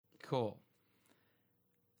Cool.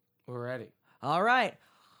 We're ready. All right.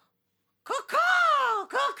 Caw-caw!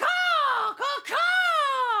 Caw-caw!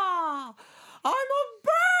 Caw-caw! I'm a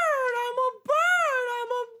bird! I'm a bird!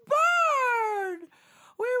 I'm a bird!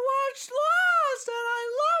 We watched Lost and I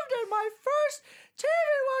loved it! My first TV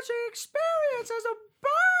watching experience as a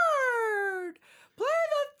bird! Play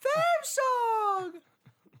the theme song!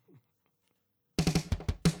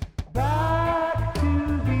 Back to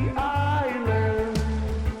the island.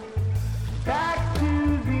 Back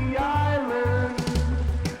to the island.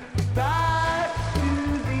 Back to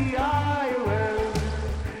the island.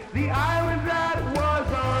 The island that was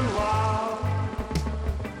unlocked.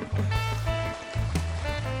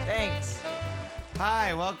 Thanks.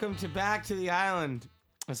 Hi, welcome to Back to the Island,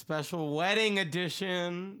 a special wedding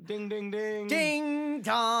edition. Ding, ding, ding. Ding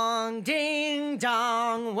dong,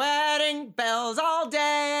 wedding bells all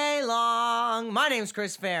day long. My name's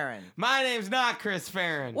Chris Farron. My name's not Chris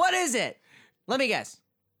Farron. What is it? Let me guess.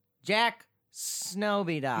 Jack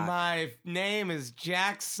Snowby Doc. My name is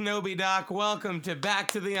Jack Snowby Doc. Welcome to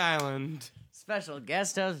Back to the Island. Special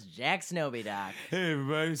guest host Jack Snowby Doc. Hey,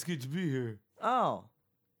 everybody, it's good to be here. Oh,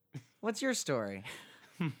 what's your story?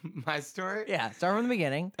 My story? Yeah, start from the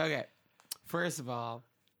beginning. Okay. First of all,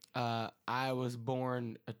 I was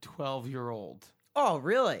born a 12-year-old. Oh,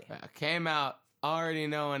 really? Came out already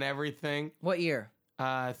knowing everything. What year?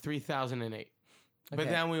 3008. But Okay.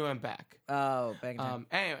 then we went back. Oh, back in time.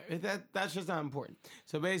 Anyway, that's just not important.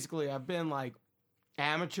 So basically, I've been like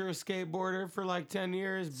amateur skateboarder for like 10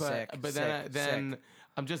 years, but then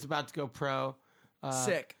I'm just about to go pro.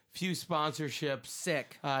 Sick. Few sponsorships.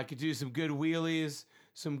 Sick. I could do some good wheelies,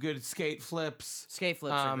 some good skate flips. Skate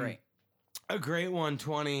flips are great. A great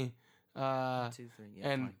 120. 2, 3, yeah.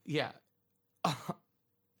 And fine. yeah,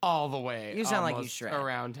 all the way. You sound like you almost shred.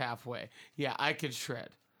 Around halfway. Yeah, I could shred.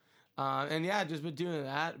 And yeah, just been doing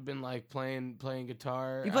that. Been like playing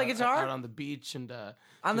guitar. You play guitar? Out on the beach and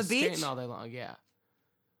On the just beach? skating all day long. Yeah.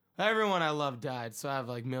 Everyone I love died, so I have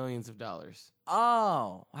like millions of dollars.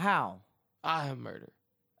 Oh, how? I have murder.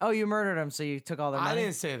 Oh, you murdered him, so you took all their money? I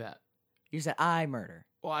didn't say that. You said, I murder.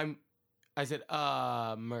 Well, I said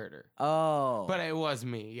murder. Oh. But it was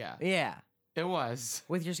me. Yeah, yeah. it was.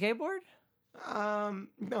 With your skateboard?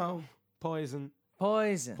 No, poison.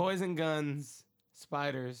 Poison. Poison guns,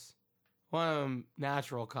 spiders. One of them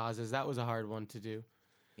natural causes. That was a hard one to do.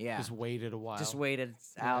 Yeah. Just waited a while. Just waited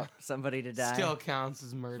out somebody to die. Still counts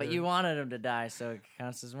as murder. But you wanted him to die, so it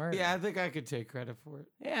counts as murder. Yeah, I think I could take credit for it.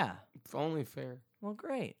 Yeah. It's only fair. Well,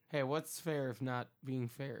 great. Hey, what's fair if not being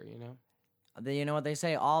fair, you know? You know what they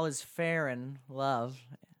say? All is fair in love.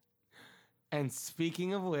 And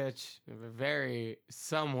speaking of which, we have a very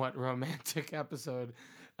somewhat romantic episode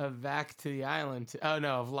of Back to the Island.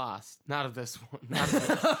 Of Lost. Not of this one. Not of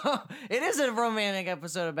this. It is a romantic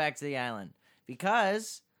episode of Back to the Island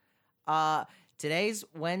because today's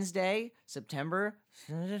Wednesday, September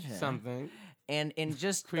Something. and in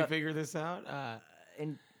just Can we figure this out?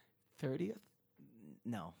 in 30th?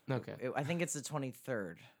 no, Okay. I think it's the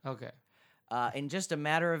 23rd. Okay. In just a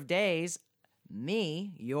matter of days,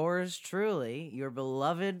 me, yours truly, your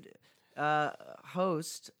beloved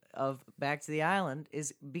host of Back to the Island,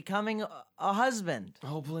 is becoming a husband.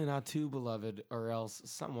 Hopefully not too beloved, or else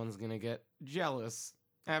someone's gonna get jealous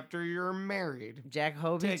after you're married. Jack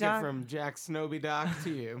Hobie Take talk? it from Jack Snowby Doc to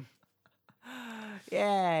you.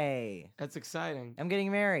 Yay. That's exciting. I'm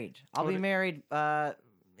getting married. I'll be What- married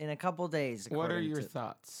in a couple days. What are according your to-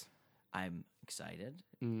 thoughts? I'm excited.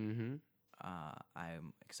 Mm-hmm.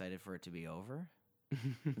 I'm excited for it to be over.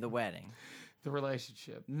 The wedding. The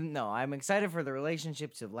relationship. No, I'm excited for the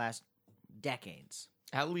relationship to last decades.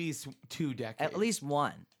 At least 2 decades. At least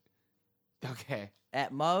one. Okay.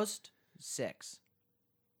 At most, 6.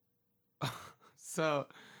 So,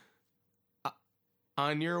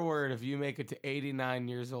 on your word, if you make it to 89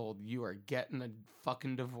 years old, you are getting a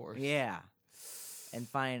fucking divorce. Yeah. And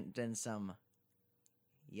finding some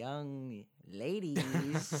young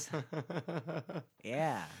ladies.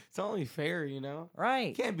 Yeah. It's only fair, you know?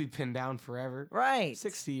 Right. Can't be pinned down forever. Right.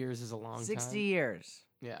 60 years is a long 60 time. years.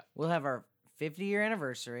 Yeah. We'll have our 50-year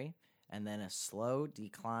anniversary and then a slow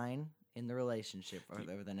decline in the relationship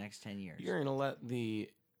over the next 10 years. You're going to let the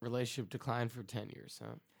relationship decline for 10 years,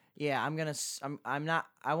 huh? Yeah,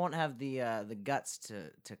 I won't have the guts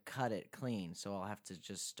to cut it clean, so I'll have to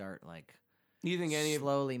just start like You think any of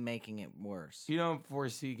slowly making it worse. you don't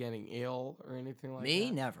foresee getting ill or anything like Me?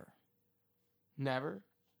 that? Never. Never?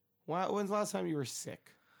 When's the last time you were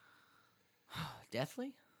sick?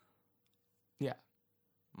 Deathly? Yeah.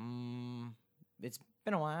 It's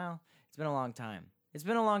been a while. It's been a long time. It's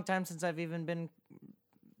been a long time since I've even been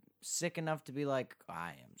sick enough to be like, I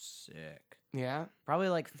am sick. Yeah? Probably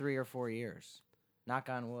like 3 or 4 years. Knock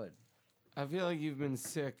on wood. I feel like you've been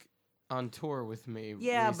sick on tour with me.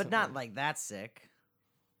 Yeah, recently. but not like that sick.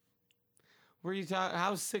 Were you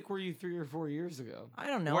how sick were you 3 or 4 years ago? I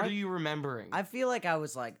don't know. What are you remembering? I feel like I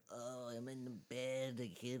was like, oh, I'm in the bed.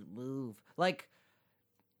 I can't move. Like,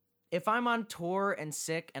 if I'm on tour and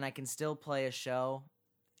sick and I can still play a show,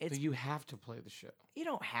 So you have to play the show. you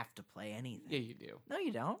don't have to play anything. Yeah, you do. No,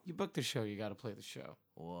 you don't. You book the show, you got to play the show.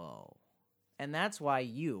 Whoa. And that's why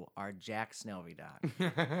you are Jack Snelby Doc.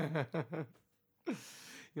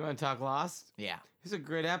 You want to talk Lost? Yeah. It's a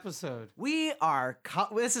great episode. We are,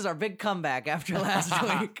 this is our big comeback after last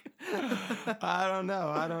week. I don't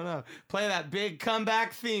know. Play that big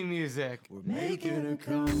comeback theme music. We're making a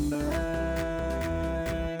comeback.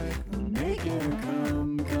 We're making a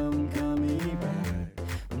coming back.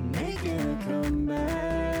 We're making a comeback.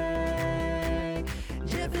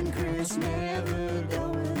 Jeff and Chris never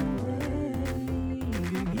going away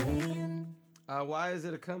again. Why is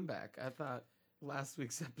it a comeback? I thought last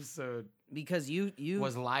week's episode Because you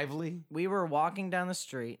was lively. we were walking down the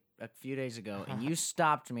street a few days ago, and you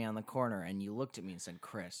stopped me on the corner, and you looked at me and said,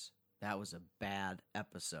 Chris, that was a bad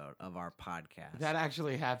episode of our podcast. That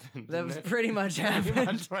actually happened. That didn't was it? pretty much Pretty happened.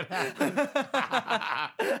 much what happened.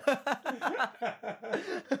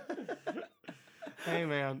 Hey,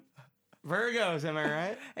 man. Virgos, am I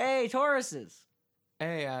right? Hey, Tauruses.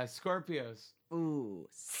 Hey, Scorpios. Ooh.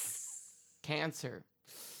 Cancer.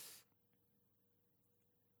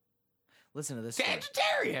 Listen to this story.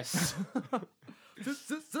 Sagittarius.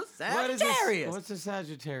 Sagittarius. What's a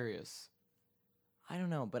Sagittarius? I don't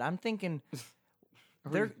know, but I'm thinking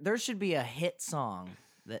Are there should be a hit song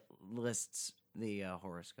that lists the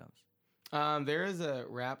horoscopes. There is a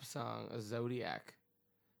rap song, a Zodiac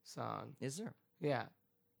song. Is there? Yeah.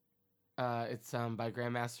 It's by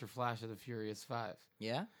Grandmaster Flash of the Furious Five.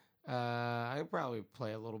 Yeah. I could probably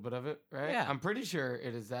play a little bit of it, right? Yeah. I'm pretty sure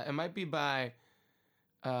it is that. It might be by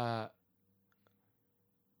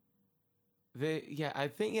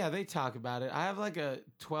they talk about it. I have like a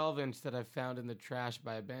 12-inch that I found in the trash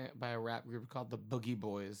by a rap group called the Boogie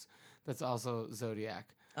Boys. That's also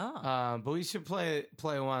Zodiac. Oh. But we should play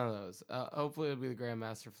one of those. Hopefully it'll be the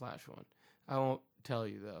Grandmaster Flash one. I won't tell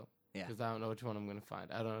you though. Yeah. Because I don't know which one I'm gonna find.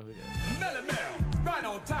 I don't know who it is. Mellow Mel, right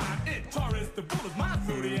on time. In Taurus, the bull is my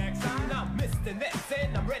zodiac sign. I'm Mr. Ness,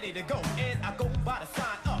 and I'm ready to go. And I go by the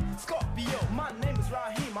sign of Scorpio. My name is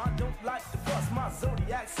Raheem. I don't like to fuss. My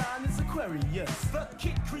zodiac sign is Aquarius. The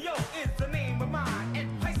Kid Creole is the name of mine.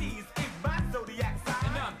 And Pisces is my zodiac sign.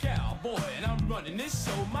 And I'm Cowboy, and I'm running this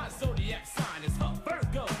show. My zodiac sign is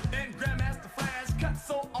Virgo. And Grandmaster Flash cut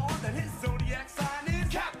so on that his zodiac sign is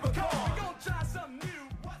Capricorn. We're gonna try something new.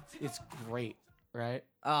 It's great, right?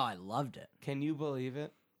 Oh, I loved it. Can you believe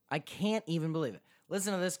it? I can't even believe it.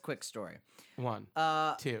 Listen to this quick story. 1,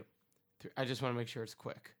 2, 3. I just want to make sure it's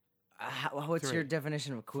quick. What's 3. your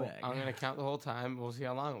definition of quick? I'm gonna count the whole time. We'll see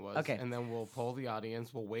how long it was. Okay. And then we'll poll the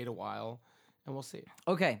audience. We'll wait a while, and we'll see.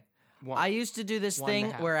 Okay. 1, I used to do this 1 thing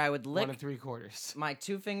and a half, where I would 1 lick 3/4. my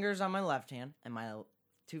 2 fingers on my left hand and my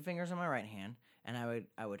 2 fingers on my right hand, and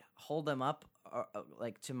I would hold them up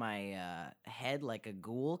like to my head like a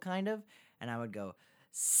ghoul kind of, and I would go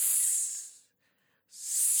sss,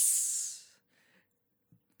 sss.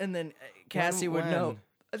 And then Cassie would know. when?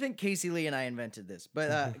 I think Casey Lee and I invented this,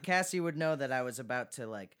 but Cassie would know that I was about to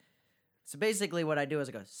like. So basically, what I do is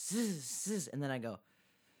I go sss, sss, and then I go,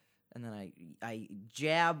 and then I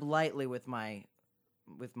jab lightly with my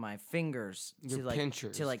fingers Your to like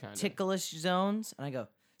pinchers, to like kinda. ticklish zones, and I go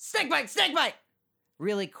snake bite,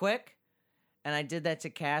 really quick, and I did that to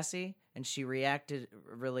Cassie, and she reacted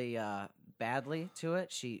really badly to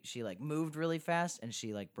it. She like moved really fast, and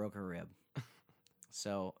she like broke her rib.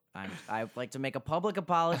 So I'd like to make a public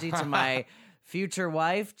apology to my future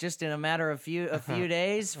wife, just in a matter of a few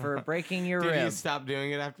days, for breaking your Did rib. you stop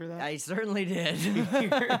doing it after that? I certainly did.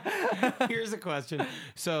 Here's a question.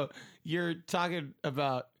 So you're talking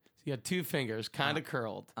about you got 2 fingers, kind of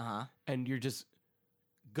curled, and you're just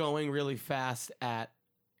going really fast at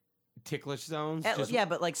ticklish zones. Just Yeah,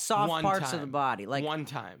 but like soft one parts of time. the body, like one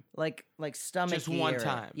time. like stomach. Just one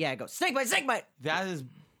time. Yeah, I go snake bite. That is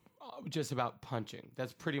just about punching.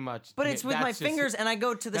 That's pretty much. But it's with my fingers, and I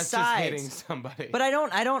go to the that's just hitting sides. somebody. But I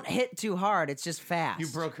don't hit too hard. It's just fast. You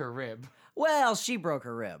broke her rib. Well, she broke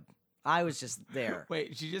her rib. I was just there,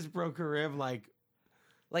 Wait, she just broke her rib like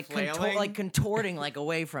like contorting like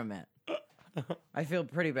away from it. I feel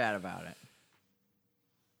pretty bad about it.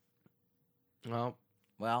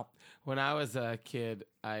 Well, when I was a kid,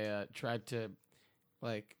 I tried to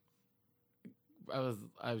like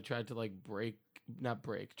break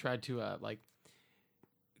tried to like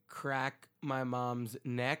crack my mom's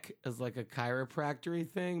neck as like a chiropractic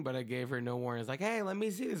thing, but I gave her no warning. It's like, hey, let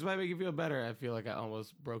me see. This might make you feel better. I feel like I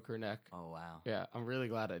almost broke her neck. Oh, wow. Yeah, I'm really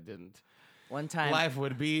glad I didn't. One time. Life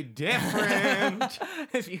would be different.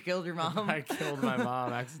 If you killed your mom. I killed my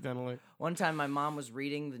mom accidentally. One time my mom was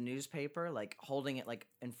reading the newspaper, like holding it like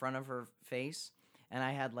in front of her face, and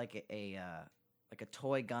I had like a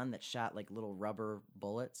toy gun that shot like little rubber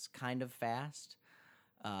bullets kind of fast.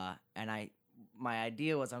 And my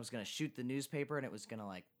idea was I was going to shoot the newspaper and it was going to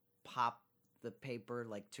like pop the paper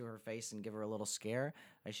like to her face and give her a little scare.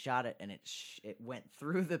 I shot it and it went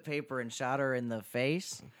through the paper and shot her in the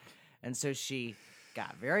face. And so she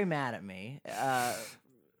got very mad at me,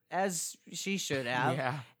 as she should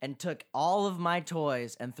have, and took all of my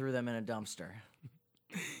toys and threw them in a dumpster.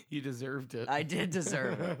 You deserved it. I did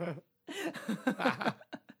deserve it.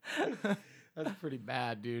 That's pretty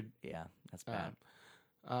bad, dude. Yeah, that's bad.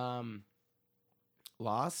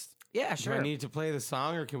 Lost? Yeah, sure. Do I need to play the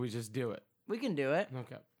song or can we just do it? We can do it.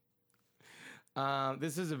 Okay.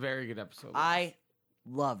 This is a very good episode. I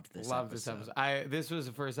loved this Love episode. this episode. This was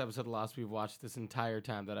the first episode of Lost we've watched this entire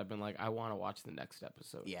time that I've been like, I want to watch the next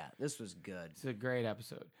episode. Yeah, this was good. It's a great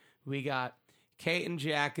episode. We got Kate and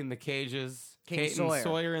Jack in the cages. Kate and Sawyer.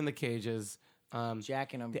 Sawyer in the cages.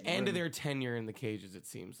 Jack and The end of their tenure in the cages, it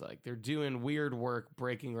seems like. They're doing weird work,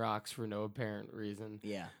 breaking rocks for no apparent reason.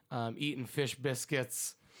 Yeah. Eating fish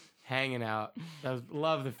biscuits, hanging out.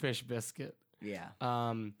 Love the fish biscuit. Yeah.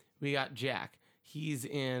 We got Jack. He's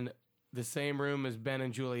in the same room as Ben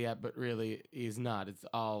and Juliet, but really he's not. It's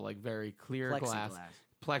all like very clear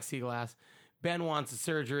plexiglass. Ben wants a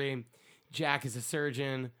surgery. Jack is a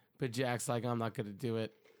surgeon, but Jack's like, I'm not going to do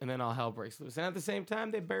it. And then all hell breaks loose. And at the same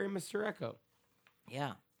time, they bury Mr. Echo.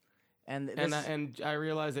 Yeah. And I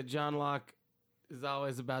realize that John Locke is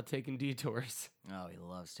always about taking detours. Oh, he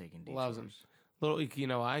loves taking detours. Loves them. You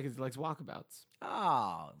know why? Because he likes walkabouts.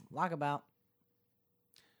 Oh, Lockabout.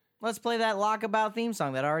 Let's play that Lockabout theme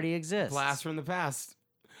song that already exists. Blast from the past.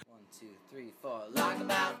 1, 2, 3, 4.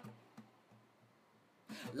 Lockabout.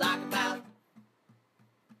 Lockabout.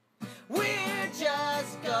 We're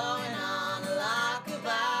just going on a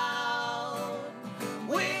lockabout.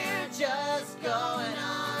 We're just going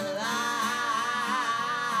on a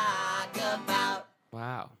lockabout.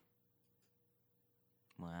 Wow.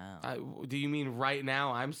 Wow. Do you mean right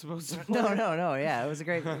now I'm supposed to play? No. Yeah, it was a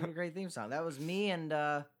great theme song. That was me and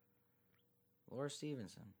Laura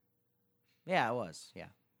Stevenson. Yeah, it was. Yeah.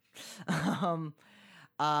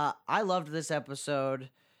 I loved this episode.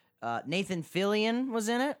 Nathan Fillion was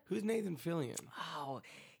in it. Who's Nathan Fillion? Oh,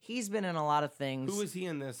 he's been in a lot of things. Who was he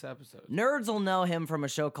in this episode? Nerds will know him from a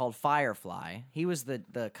show called Firefly. He was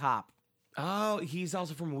the cop. Oh, he's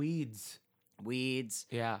also from Weeds.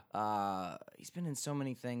 Yeah. He's been in so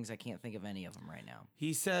many things. I can't think of any of them right now.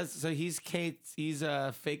 He says, so he's Kate. He's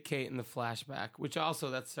fake Kate in the flashback, which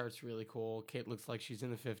also that starts really cool. Kate looks like she's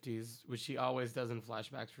in the 50s, which she always does in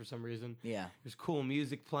flashbacks for some reason. Yeah. There's cool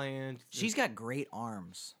music playing. She's got great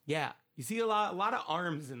arms. Yeah. You see a lot of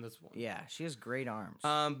arms in this one. Yeah, she has great arms.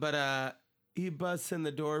 But he busts in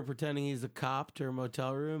the door pretending he's a cop to her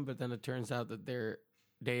motel room, but then it turns out that they're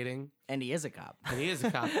dating. And he is a cop. And he is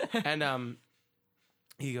a cop. And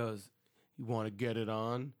he goes, "You want to get it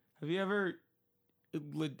on? Have you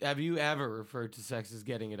ever referred to sex as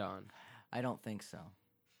getting it on? I don't think so.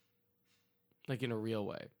 Like in a real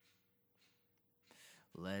way.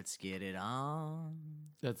 Let's get it on.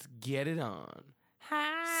 Let's get it on.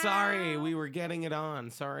 Sorry, we were getting it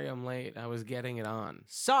on. Sorry, I'm late. I was getting it on.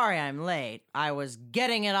 Sorry, I'm late. I was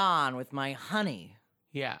getting it on with my honey."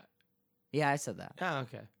 Yeah. Yeah, I said that. Oh,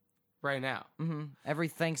 okay. Right now. Mm-hmm. Every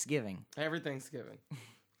Thanksgiving. Every Thanksgiving.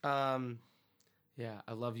 Yeah,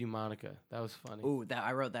 I love you, Monica. That was funny. Ooh,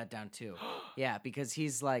 I wrote that down too. Yeah, because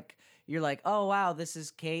he's like, you're like, oh wow, this is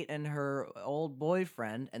Kate and her old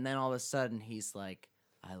boyfriend, and then all of a sudden he's like,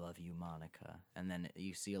 I love you, Monica, and then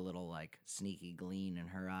you see a little like sneaky gleam in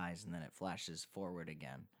her eyes, and then it flashes forward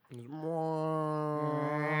again.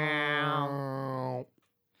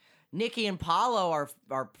 Nikki and Paulo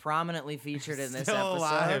are prominently featured in this Still episode.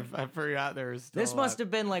 alive. I forgot there was still This alive. must have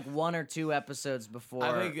been like 1 or 2 episodes before.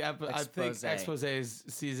 I think Expose. Expose's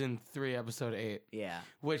season 3, episode 8. Yeah.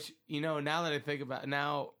 Which, now that I think about it,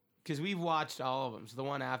 now, because we've watched all of them, so the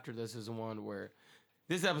one after this is the one where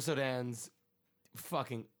this episode ends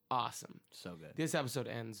fucking awesome. So good. This episode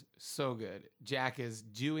ends so good. Jack is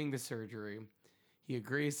doing the surgery. He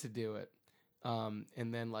agrees to do it.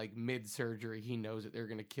 And then like mid-surgery, he knows that they're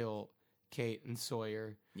going to kill Kate and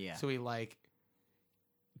Sawyer. Yeah. So he like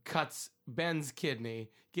cuts Ben's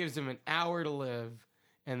kidney, gives him an hour to live,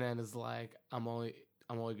 and then is like, I'm only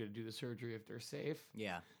going to do the surgery if they're safe.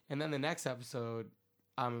 Yeah. And then the next episode,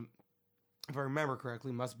 if I remember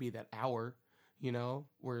correctly, must be that hour, you know,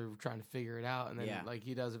 where we're trying to figure it out. And then like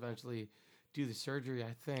he does eventually do the surgery,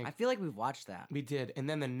 I think. I feel like we've watched that. We did. And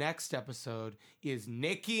then the next episode is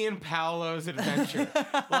Nikki and Paolo's adventure.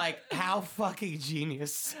 Like, how fucking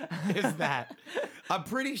genius is that? I'm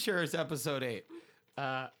pretty sure it's episode 8.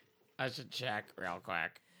 I should check real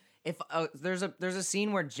quick. If there's a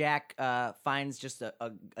scene where Jack finds just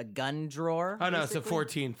a gun drawer. Oh, no, it's the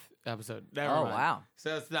basically. 14th episode. Never Oh, mind. wow.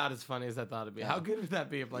 So it's not as funny as I thought it'd be. How good would that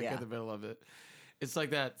be if, like, in the middle of it? It's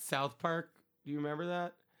like that South Park. Do you remember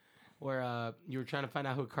that? Where you were trying to find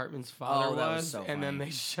out who Cartman's father that was, was so and then funny.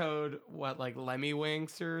 they showed like Lemmy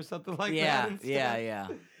Winks or something like that. Yeah, instead. yeah.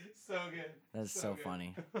 So good. That's so good.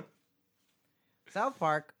 funny. South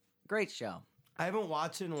Park, great show. I haven't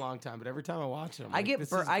watched it in a long time, but every time I watch it, I'm I like, get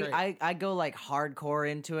this is great. I go like hardcore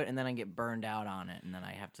into it, and then I get burned out on it, and then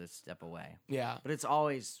I have to step away. Yeah. But it's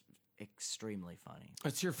always extremely funny.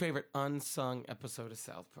 What's your favorite unsung episode of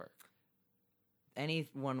South Park? Any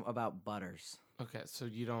one about Butters. Okay, so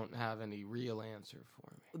you don't have any real answer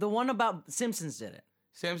for me. The one about Simpsons did it.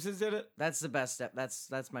 Simpsons did it? That's the best step. That's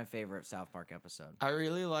my favorite South Park episode. I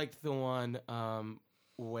really liked the one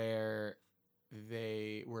where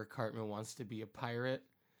Cartman wants to be a pirate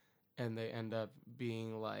and they end up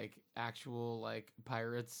being like actual like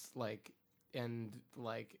pirates, like, and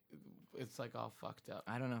like it's like all fucked up.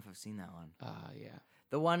 I don't know if I've seen that one. Yeah.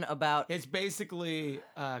 The one about It's basically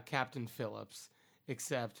Captain Phillips,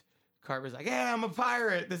 except Cartman's like, "Yeah, I'm a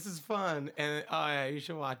pirate. This is fun." And oh yeah, you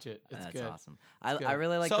should watch it. It's that's good. awesome. It's good. I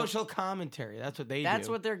really like social commentary. That's what they do. That's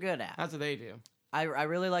what they're good at. That's what they do. I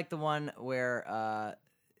really like the one where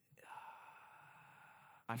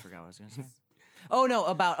I forgot what I was going to say. Oh no,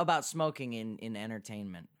 about smoking in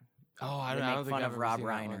entertainment. Oh, I They don't make think fun I've of ever Rob seen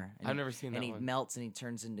that Reiner. one. I've never seen that And he one. melts and he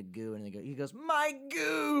turns into goo, and he goes, "My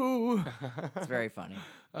goo." It's very funny.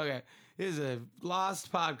 Okay, this is a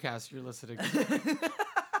lost podcast you're listening to.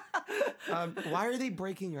 Why are they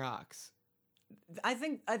breaking rocks? I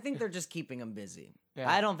think they're just keeping him busy. Yeah.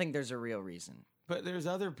 I don't think there's a real reason. But there's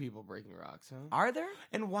other people breaking rocks, huh? Are there?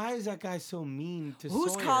 And why is that guy so mean to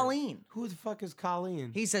Who's Sawyer? Colleen? Who the fuck is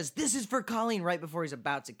Colleen? He says, "This is for Colleen," right before he's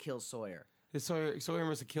about to kill Sawyer. Sawyer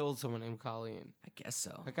must have killed someone named Colleen. I guess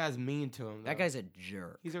so. That guy's mean to him. That though. guy's a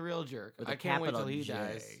jerk. He's a real jerk. With I a can't wait till capital he J.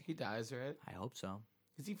 dies. He dies, right? I hope so.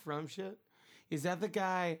 Is he from shit? Is that the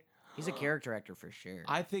guy? He's a character actor for sure.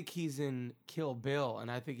 I think he's in Kill Bill, and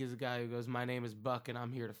I think he's a guy who goes, "My name is Buck, and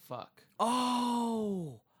I'm here to fuck."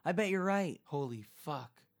 Oh, I bet you're right. Holy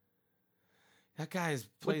fuck! That guy is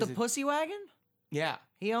With the Pussy Wagon? Yeah,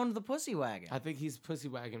 He owned the Pussy Wagon. I think he's Pussy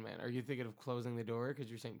Wagon Man. Are you thinking of closing the door because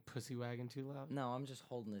you're saying Pussy Wagon too loud? No, I'm just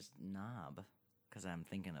holding this knob because I'm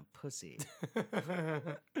thinking of pussy. You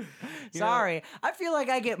know, Sorry. I feel like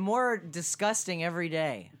I get more disgusting every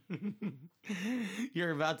day.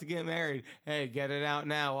 you're about to get married. Hey, get it out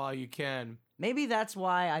now while you can. Maybe that's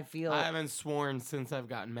why I feel. I haven't sworn since I've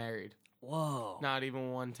gotten married. Whoa. Not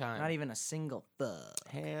even one time. Not even a single thug.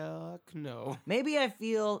 Heck no. Maybe I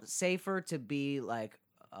feel safer to be like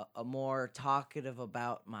a more talkative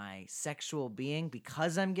about my sexual being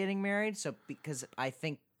because I'm getting married. So because I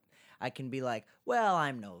think I can be like, well,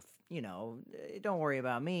 I'm no, don't worry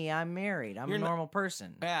about me. I'm married. I'm You're a not- normal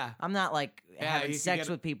person. Yeah. I'm not like Yeah, having you can sex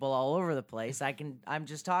get- with people all over the place. I'm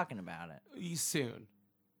just talking about it Soon.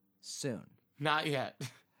 soon. Not yet.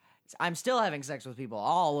 I'm still having sex with people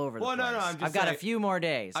all over the Well, place. no, I'm just I've got a saying- few more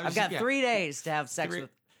days. I'm I've just- got yeah. 3 days to have sex Three-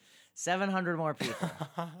 with 700 more people.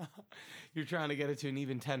 You're trying to get it to an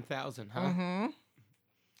even 10,000, huh? Mm-hmm.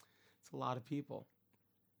 It's a lot of people.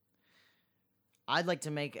 I'd like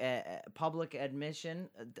to make a public admission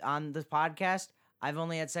on this podcast. I've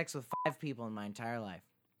only had sex with 5 people in my entire life.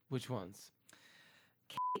 Which ones?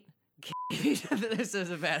 This is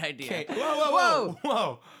a bad idea. Okay.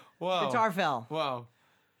 Whoa. Guitar fell. Whoa.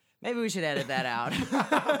 Maybe we should edit that out.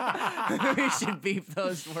 We should beep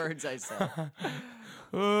those words I said.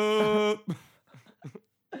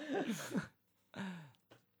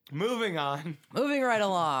 Moving on. Moving right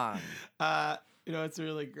along. It's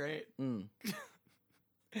really great. Mm.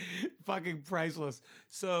 Fucking priceless.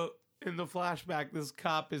 So in the flashback, this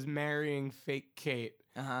cop is marrying fake Kate.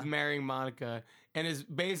 Uh-huh. He's marrying Monica. And is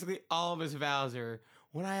basically all of his vows are,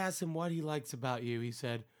 when I asked him what he likes about you, he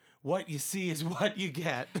said, "What you see is what you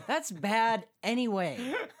get." That's bad anyway.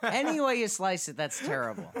 Any way you slice it, that's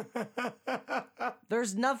terrible.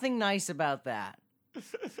 There's nothing nice about that.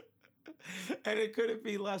 And it couldn't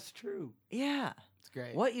be less true. Yeah. It's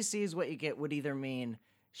great. What you see is what you get would either mean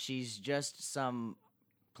she's just some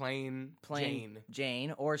plain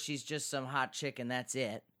Jane, or she's just some hot chick and that's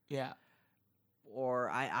it. Yeah. Or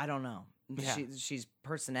I don't know. Yeah. She's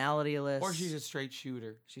personalityless. Or she's a straight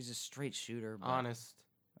shooter. She's a straight shooter. But, Honest.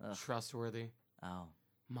 Ugh. Trustworthy. Oh,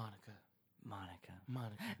 Monica. Monica.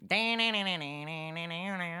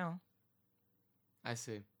 I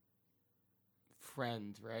see.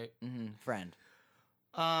 Friend, right? Friend.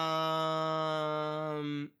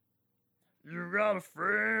 You got a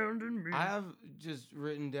friend in me. I have just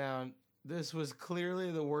written down, this was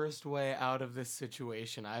clearly the worst way out of this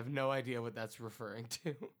situation. I have no idea what that's referring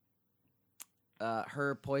to.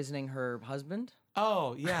 Her poisoning her husband?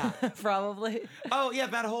 Oh, yeah. Probably. Oh, yeah,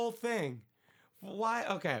 that whole thing. Why?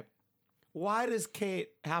 Okay. Why does Kate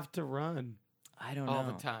have to run I don't know. all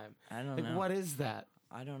the time? I don't Like, know. what is that?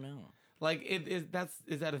 I don't know. Like, is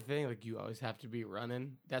that a thing? Like, you always have to be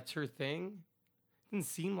running? That's her thing? Doesn't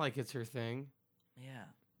seem like it's her thing.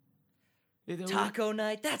 Yeah. Taco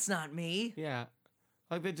night? That's not me. Yeah.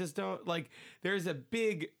 Like, they just don't, like, there's a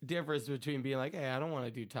big difference between being like, hey, I don't want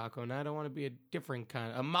to do taco night. I want to be a different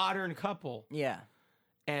kind, a modern couple. Yeah.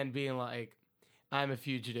 And being like, I'm a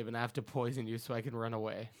fugitive and I have to poison you so I can run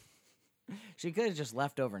away. She could have just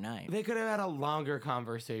left overnight. They could have had a longer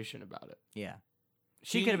conversation about it. Yeah.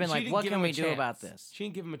 She could have been like, didn't what give can him a we do chance. about this? She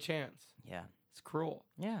didn't give him a chance. Yeah. It's cruel.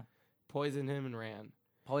 Yeah. Poisoned him and ran.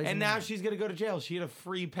 Poison And now him. she's going to go to jail. She had a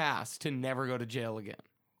free pass to never go to jail again.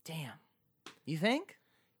 Damn. You think?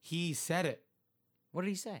 He said it. What did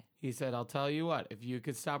he say? He said, I'll tell you what, if you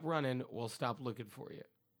could stop running, we'll stop looking for you.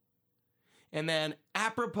 And then,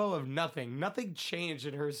 apropos of nothing changed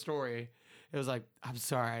in her story. It was like, I'm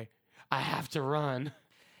sorry, I have to run.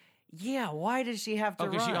 Yeah, why did she have to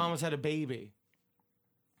Because run? she almost had a baby.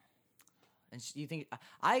 And you think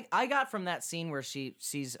I got from that scene where she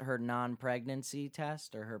sees her non-pregnancy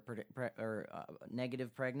test or her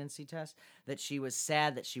negative pregnancy test that she was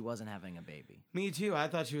sad that she wasn't having a baby. Me too. I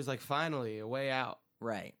thought she was like, finally, a way out.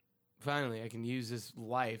 Right. Finally, I can use this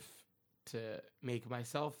life to make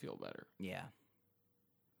myself feel better. Yeah.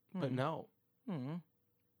 But no. Hmm.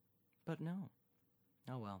 But no.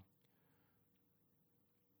 Oh well.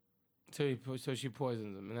 So she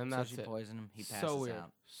poisons him, and then that's so she it. poisoned him. He passes so weird.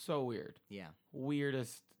 out. So weird. Yeah.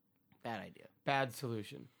 Weirdest. Bad idea. Bad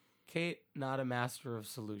solution. Kate, not a master of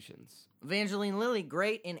solutions. Evangeline Lilly,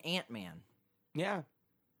 great in Ant-Man. Yeah.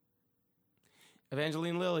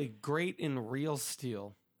 Evangeline Lilly, great in Real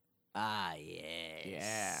Steel. Ah,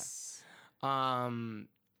 yes.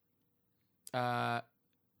 Yeah.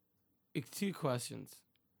 Two questions.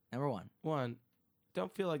 Number one. One,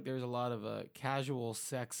 don't feel like there's a lot of casual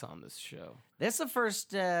sex on this show. This is the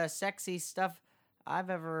first sexy stuff I've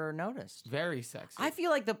ever noticed. Very sexy. I feel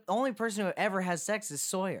like the only person who ever has sex is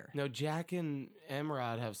Sawyer. No, Jack and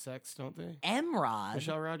Emrod have sex, don't they? Emrod?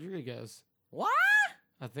 Michelle Rodriguez. What?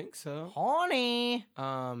 I think so. Horny.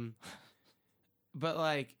 But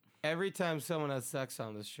like every time someone has sex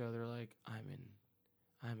on this show, they're like, I'm in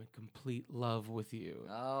complete love with you.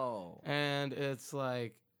 Oh. And it's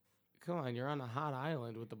like, come on, you're on a hot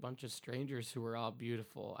island with a bunch of strangers who are all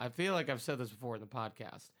beautiful. I feel like I've said this before in the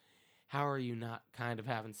podcast. How are you not kind of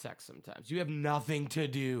having sex sometimes? You have nothing to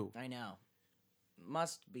do. I know.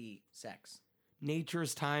 Must be sex.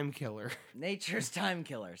 Nature's time killer. Nature's time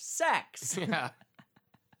killer. Sex. Yeah.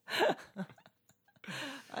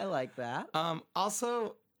 I like that.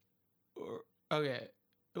 Also, okay,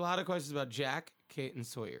 a lot of questions about Jack, Kate, and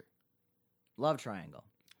Sawyer. Love triangle.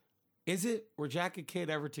 Were Jack and Kate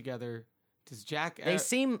ever together? Does Jack... They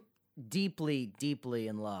seem deeply, deeply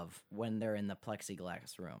in love when they're in the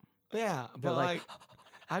plexiglass room. Yeah, They're but like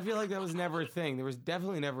I feel like that was never a thing. There was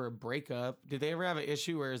definitely never a breakup. Did they ever have an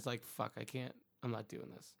issue where it's like, fuck, I'm not doing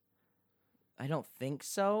this? I don't think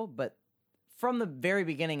so, but from the very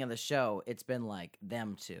beginning of the show, it's been like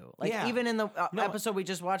them two. Like Yeah. even in the No. episode we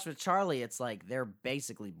just watched with Charlie, it's like they're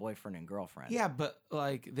basically boyfriend and girlfriend. Yeah, but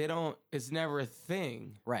like it's never a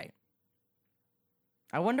thing. Right.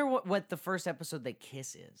 I wonder what the first episode they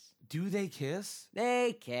kiss is. Do they kiss?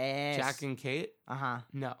 They kiss. Jack and Kate? Uh-huh.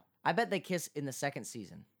 No. I bet they kiss in the second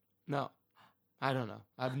season. No. I don't know.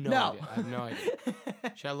 I have no No. idea. I have no idea.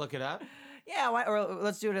 Should I look it up? Yeah, or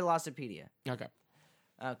let's do it at Lostopedia. Okay.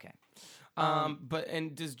 Okay.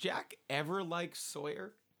 And does Jack ever like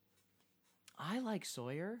Sawyer? I like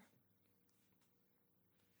Sawyer.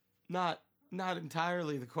 Not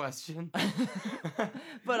entirely the question.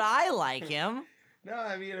 But I like him. No,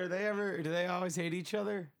 I mean, do they always hate each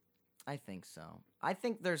other? I think so. I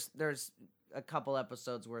think there's a couple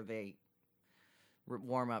episodes where they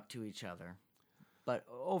warm up to each other. But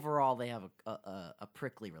overall, they have a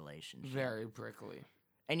prickly relationship. Very prickly.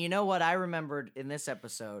 And you know what I remembered in this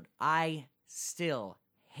episode? I still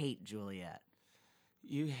hate Juliet.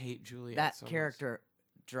 You hate Juliet. That so much. character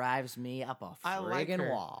drives me up a I like friggin' her.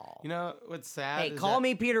 wall. You know what's sad? Hey, is call that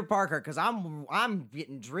me Peter Parker, because I'm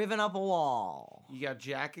getting driven up a wall. You got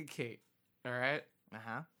Jack and Kate, all right,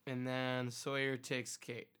 Uh-huh. and then Sawyer takes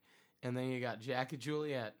Kate, and then you got Jack and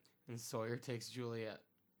Juliet, and Sawyer takes Juliet.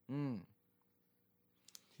 Mm.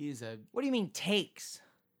 He's a What do you mean takes?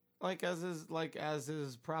 as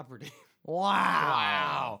his property.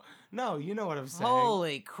 Wow. No, you know what I'm saying.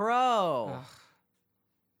 Holy crow. Ugh.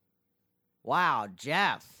 Wow,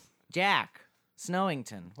 Jack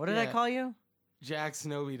Snowington. What did I Yeah. call you? Jack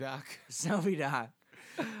Snowy Doc. Snowy Doc.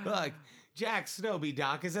 Look, Jack Snowy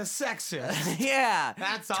Doc is a sexist. Yeah.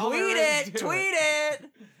 That's all Tweet there is it. to Tweet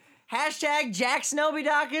it. Hashtag Jack Snowy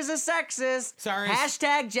Doc is a sexist. Sorry.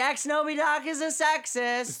 Hashtag Jack Snowy Doc is a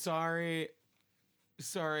sexist.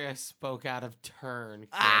 Sorry, I spoke out of turn. Chris.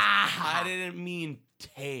 Ah. I didn't mean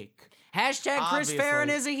take. Hashtag Chris Obviously. Farron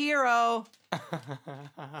is a hero.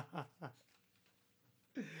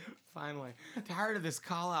 Finally, tired of this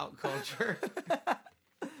call out culture.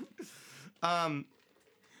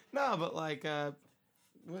 No, but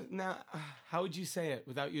now, how would you say it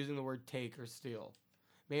without using the word take or steal?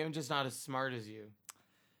 Maybe I'm just not as smart as you.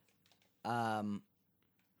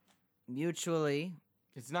 Mutually,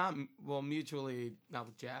 It's not mutually not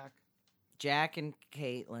with Jack. Jack and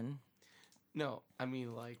Caitlin No, I mean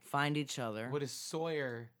find each other what is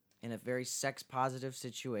Sawyer? in a very sex-positive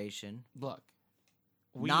situation. Look,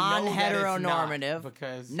 we know that it's not Non-heteronormative.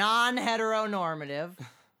 because Non-heteronormative.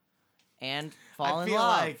 And fall in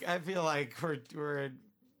love. I feel like we're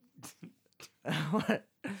What?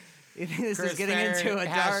 You think this Chris is getting Farron, into a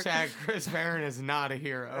dark... hashtag Chris Farron is not a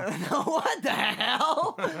hero. What the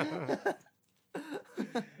hell?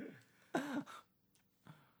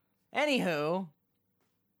 Anywho,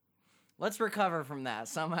 let's recover from that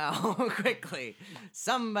somehow quickly.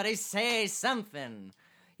 Somebody say something.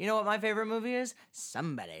 You know what my favorite movie is?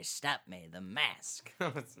 Somebody Stop Me, The Mask.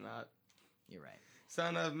 No, it's not. You're right.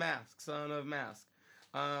 Son of Mask.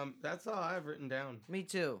 That's all I've written down. Me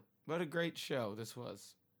too. What a great show this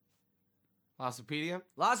was. Lossopedia?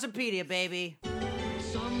 Lossopedia, baby.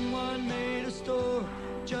 Someone made a store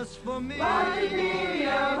just for me.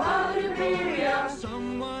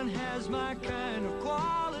 Someone has my kind of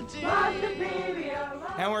quality.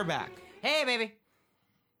 And we're back. Hey, baby.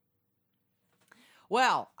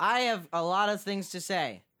 Well, I have a lot of things to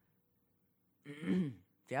say.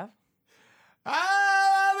 Yeah?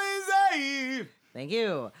 I'll be safe. Thank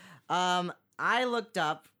you. I looked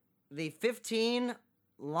up the 15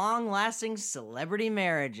 long-lasting celebrity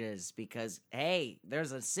marriages because, hey,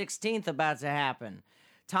 there's a 16th about to happen.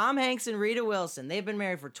 Tom Hanks and Rita Wilson, they've been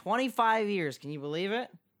married for 25 years. Can you believe it?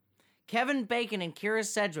 Kevin Bacon and Kira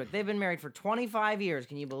Sedgwick, they've been married for 25 years.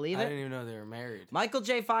 Can you believe I it? didn't even know they were married. Michael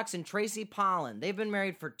J. Fox and Tracy Pollan, they've been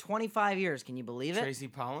married for 25 years. Can you believe it? Tracy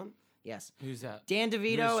Pollan? Yes. Who's that? Dan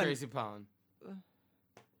DeVito Who's and... Tracy Pollan?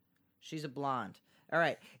 She's a blonde. All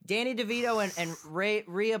right. Danny DeVito and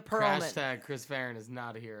Rhea Perlman. Hashtag Chris Farron is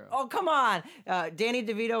not a hero. Oh, come on. Danny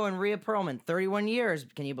DeVito and Rhea Perlman, 31 years.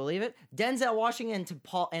 Can you believe it? Denzel Washington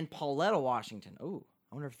and Pauletta Washington. Oh,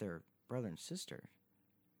 I wonder if they're brother and sister.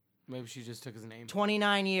 Maybe she just took his name.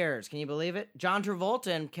 29 years. Can you believe it? John Travolta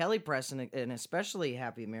and Kelly Preston, an especially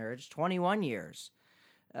happy marriage, 21 years.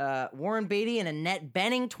 Warren Beatty and Annette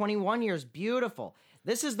Bening, 21 years. Beautiful.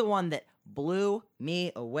 This is the one that blew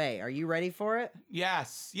me away. Are you ready for it?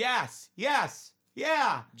 Yes.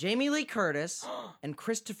 Yeah. Jamie Lee Curtis and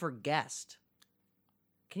Christopher Guest.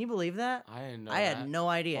 Can you believe that? I didn't know I that. had no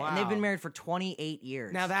idea. And they've Wow. been married for 28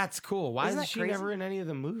 years. Now that's cool. Why Isn't is that she crazy? never in any of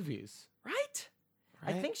the movies? Right?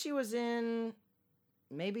 I Right? think she was in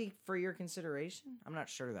maybe For Your Consideration. I'm not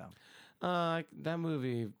sure though. That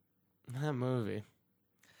movie.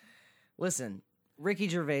 Listen, Ricky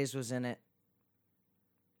Gervais was in it.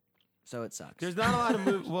 So it sucks. There's not a lot of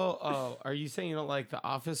movies. Well, are you saying you don't like The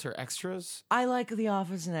Office or Extras? I like The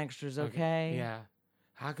Office and Extras, okay? Yeah.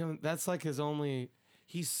 How come that's like his only?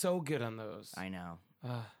 He's so good on those. I know.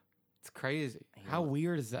 It's crazy. How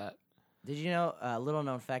weird is that? Did you know a little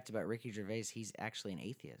known fact about Ricky Gervais? He's actually an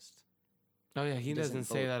atheist. Oh yeah, he doesn't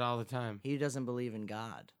say believe- that all the time. He doesn't believe in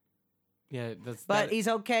God. Yeah, But he's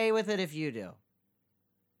okay with it if you do.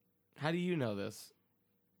 How do you know this?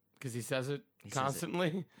 Because he says it He says it.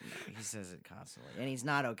 constantly. He says it constantly. And he's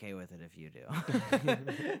not okay with it if you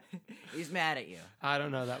do. He's mad at you. I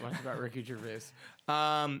don't know that much about Ricky Gervais.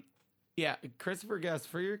 Yeah, Christopher Guest,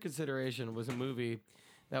 For Your Consideration, was a movie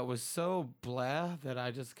that was so blah that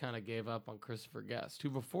I just kind of gave up on Christopher Guest, who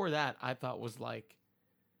before that I thought was like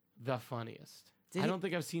the funniest. I don't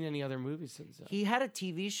think I've seen any other movies since then. He had a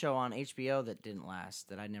TV show on HBO that didn't last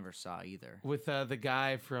that I never saw either. With the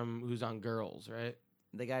guy who's on Girls, right?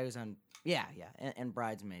 The guy who's on, and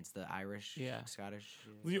Bridesmaids, the Irish, Scottish.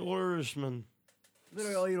 The Irishman. The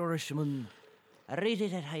Irishman.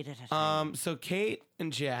 So Kate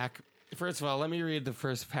and Jack. First of all, let me read the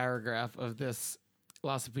first paragraph of this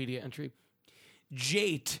Lostpedia entry.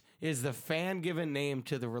 Jate is the fan-given name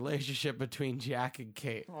to the relationship between Jack and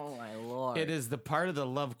Kate. Oh, my Lord. It is the part of the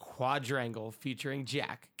love quadrangle featuring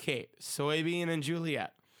Jack, Kate, Soybean, and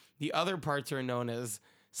Juliet. The other parts are known as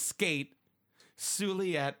Skate,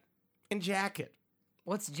 Suliet, and Jacket.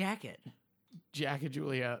 What's Jacket? Jack and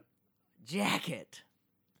Juliet. Jacket.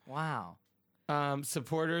 Wow.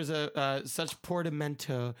 Supporters of such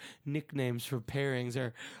portamento nicknames for pairings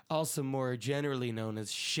are also more generally known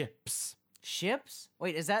as ships. Ships?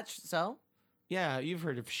 Wait, is that so? Yeah, you've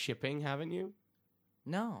heard of shipping, haven't you?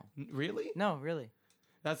 No. Really? No, really.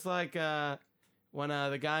 That's like when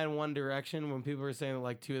the guy in One Direction, when people were saying that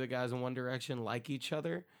like two of the guys in One Direction like each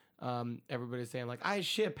other, everybody's saying like, I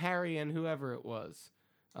ship Harry and whoever it was.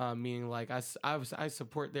 Meaning like I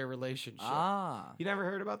support their relationship. Ah. You never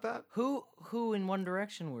heard about that? Who in One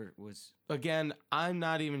Direction was... Again, I'm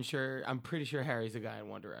not even sure. I'm pretty sure Harry's the guy in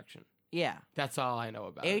One Direction. Yeah. That's all I know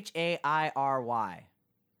about H-A-I-R-Y.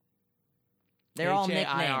 They're all nicknames.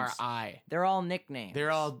 H-A-I-R-I. They're all nicknames.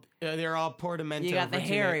 They're all portamento. You got the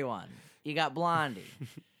hairy one. You got Blondie.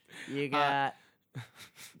 You got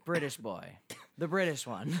British boy. The British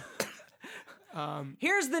one.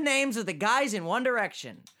 Here's the names of the guys in One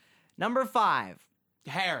Direction. Number 5,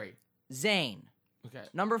 Harry. Zayn. Okay.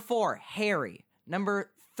 Number 4, Harry.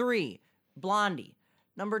 Number 3, Blondie.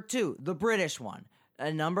 Number 2, the British one.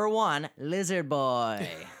 And number 1, Lizard Boy.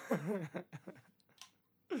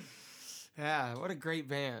 Yeah, what a great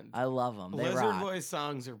band. I love them. They Lizard rock. Boy's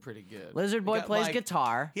songs are pretty good. Lizard Boy plays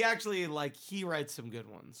guitar. He actually he writes some good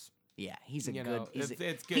ones. Yeah, he's a You good. know, He's,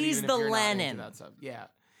 it's good. he's even the if you're not into Lennon. that stuff. Yeah,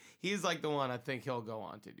 he's like the one. I think he'll go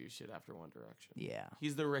on to do shit after One Direction. Yeah.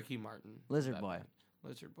 He's the Ricky Martin. of Lizard that Boy. band.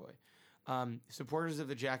 Lizard Boy. Supporters of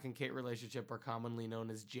the Jack and Kate relationship are commonly known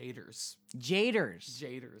as Jaders. Jaders.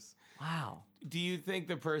 Jaders. Wow. Do you think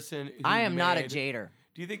the person who I am not a made- Jader.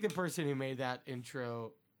 Do you think the person who made that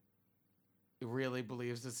intro really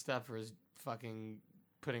believes this stuff, or is fucking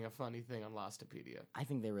putting a funny thing on Lostpedia? I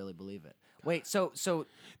think they really believe it. Wait, so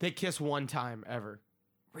They kiss one time ever.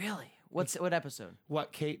 really? What episode?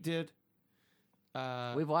 What Kate did?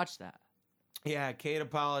 We've watched that. Yeah, Kate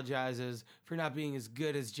apologizes for not being as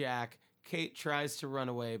good as Jack. Kate tries to run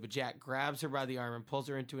away, but Jack grabs her by the arm and pulls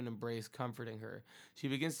her into an embrace, comforting her. She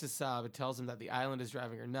begins to sob and tells him that the island is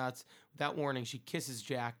driving her nuts. Without warning, she kisses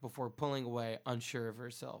Jack before pulling away, unsure of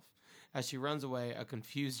herself. As she runs away, a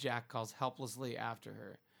confused Jack calls helplessly after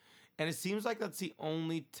her. And it seems like that's the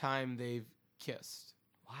only time they've kissed.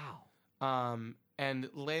 Wow. And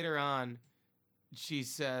later on, she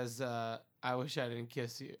says, I wish I didn't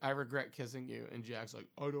kiss you. I regret kissing you. And Jack's like,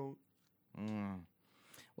 I don't.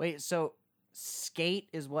 Wait, so Skate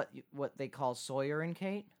is what they call Sawyer and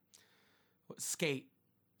Kate? Skate.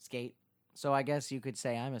 Skate. So I guess you could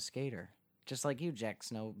say I'm a skater. Just like you, Jack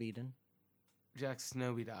Snowbeaton. Jack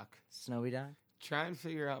Snowy Doc. Snowy Dog? Try and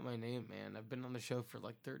figure out my name, man. I've been on the show for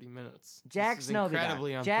like 30 minutes. Jack This is Snowy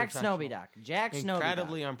incredibly Doc. Jack unprofessional. Snowy Doc. Jack Snowy Doc.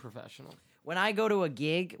 Incredibly unprofessional. When I go to a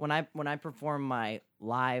gig, when I perform my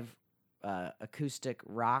live acoustic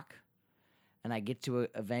rock, and I get to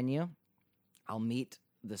a venue, I'll meet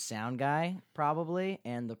the sound guy probably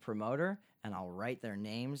and the promoter, and I'll write their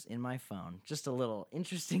names in my phone. Just a little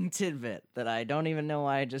interesting tidbit that I don't even know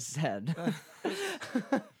why I just said.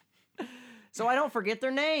 So I don't forget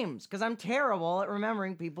their names, because I'm terrible at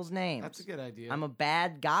remembering people's names. That's a good idea. I'm a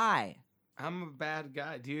bad guy. I'm a bad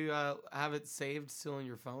guy. Do you have it saved still in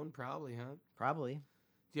your phone? Probably, huh? Probably.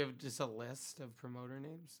 Do you have just a list of promoter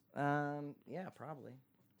names? Yeah, probably.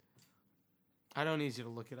 I don't need you to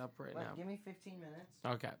look it up right now. Give me 15 minutes.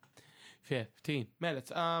 Okay. 15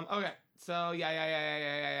 minutes. Okay. So,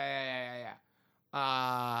 yeah.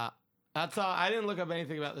 That's all. I didn't look up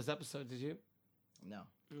anything about this episode, did you? No.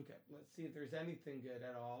 Okay. Let's see if there's anything good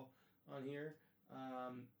at all on here.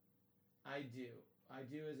 I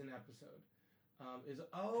do as an episode.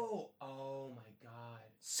 Oh my God.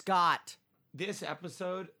 Scott. This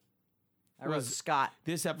episode I wrote Scott.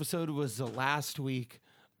 This episode was the last week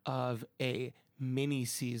of a mini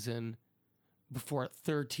season before a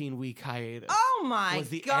 13-week hiatus. Oh my God. Was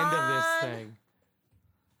the end of this thing.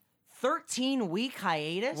 13-week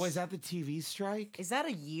hiatus? Was that the TV strike? Is that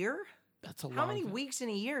a year? That's a long How many time. weeks in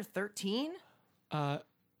a year? 13?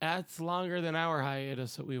 That's longer than our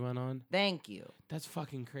hiatus that we went on. Thank you. That's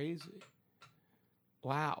fucking crazy.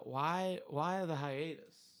 Wow. Why the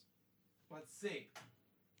hiatus? Let's see.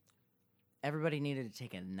 Everybody needed to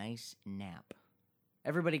take a nice nap.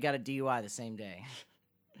 Everybody got a DUI the same day.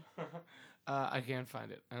 I can't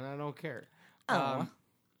find it, and I don't care. Oh.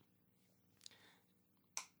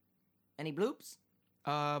 Any bloops?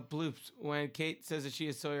 Bloops. When Kate says that she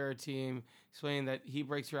is Sawyer team, explaining that he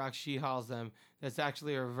breaks rocks, she hauls them. That's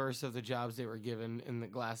actually a reverse of the jobs they were given in the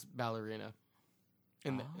Glass Ballerina.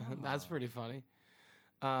 That's pretty funny.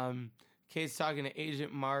 Kate's talking to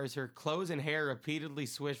Agent Mars. Her clothes and hair repeatedly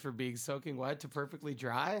switch from being soaking wet to perfectly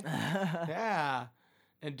dry. Yeah.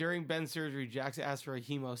 And during Ben's surgery, Jax asked for a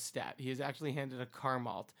hemostat. He is actually handed a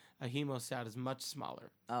Carmalt. A hemostat is much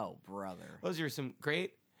smaller. Oh, brother. Those are some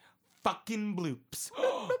great fucking bloops.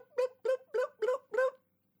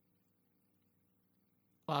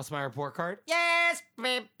 Lost my report card? Yes,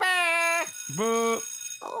 baby. Boo.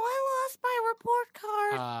 Oh, I lost my report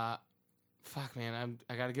card. Fuck, man.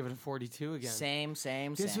 I got to give it a 42 again. Same.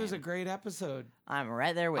 This was a great episode. I'm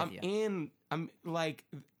right there with you.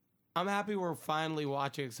 I'm happy we're finally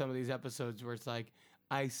watching some of these episodes where it's like,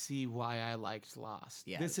 I see why I liked Lost.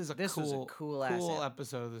 Yeah, This was a cool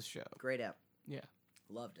episode of the show. Great app. Yeah.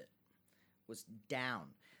 Loved it. Was down.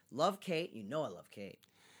 Love Kate. You know I love Kate.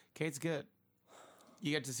 Kate's good.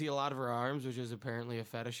 You get to see a lot of her arms, which is apparently a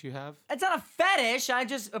fetish you have. It's not a fetish. I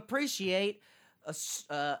just appreciate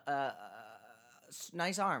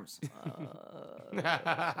nice arms.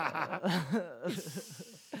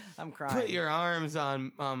 I'm crying. Put your arms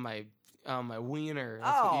on my wiener.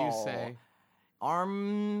 That's what you say.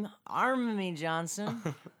 Arm me, Johnson.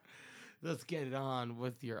 Let's get it on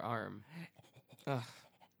with your arm. Ugh,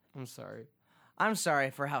 I'm sorry. I'm sorry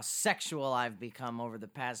for how sexual I've become over the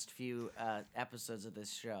past few episodes of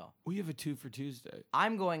this show. We have a 2 for Tuesday.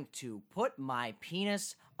 I'm going to put my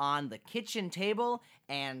penis on the kitchen table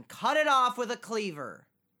and cut it off with a cleaver.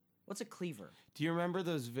 What's a cleaver? Do you remember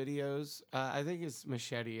those videos? I think it's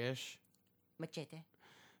machete-ish. Machete.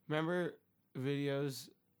 Remember videos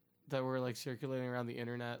that were like circulating around the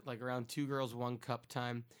internet, like around 2 Girls 1 Cup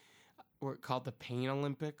time, were called the Pain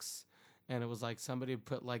Olympics? And it was like somebody would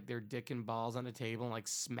put like their dick and balls on a table and like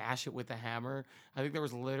smash it with a hammer. I think there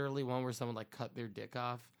was literally one where someone like cut their dick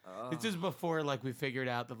off. Oh. It's just before like we figured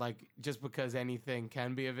out that like just because anything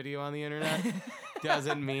can be a video on the internet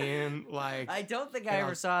doesn't mean like. I don't think I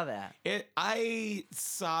ever saw that. I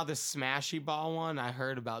saw the smashy ball one. I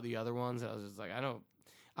heard about the other ones. I was just like, I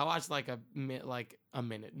watched like a minute.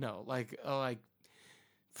 No, like 5-10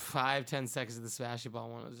 seconds of the smashy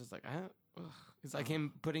ball one. I was just like, it's like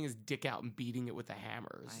him putting his dick out and beating it with a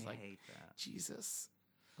hammer. It's I like, hate that. Jesus.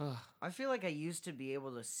 I feel like I used to be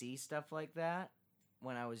able to see stuff like that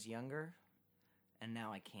when I was younger, and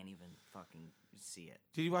now I can't even fucking see it.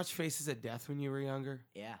 Did you watch Faces of Death when you were younger?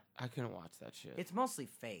 Yeah. I couldn't watch that shit. It's mostly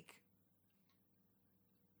fake.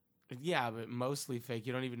 Yeah, but mostly fake.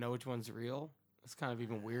 You don't even know which one's real. It's kind of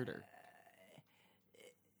even weirder.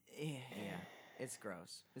 Yeah. It's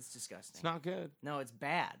gross. It's disgusting. It's not good. No, it's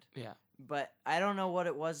bad. Yeah. But I don't know what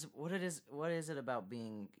it was. What is it about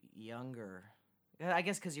being younger? I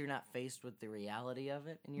guess because you're not faced with the reality of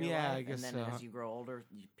it in your life. Yeah, I guess and then so. as you grow older,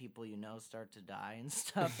 people you know start to die and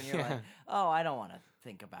stuff, and you're like, oh, I don't want to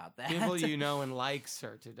think about that. People you know and like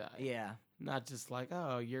start to die. Yeah. Not just like,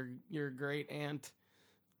 oh, your great aunt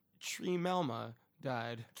Tree Melma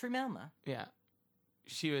died. Tree Melma. Yeah.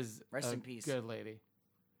 She was Rest a in peace. good lady.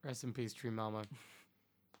 Rest in peace, Tree Melma.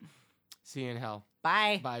 See you in hell.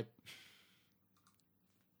 Bye. Bye.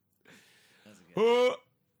 That's a good.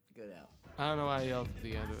 Good out. I don't know why I yelled at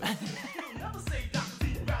the end of it. Never say Dr.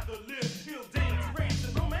 Z, rather live, feel dead.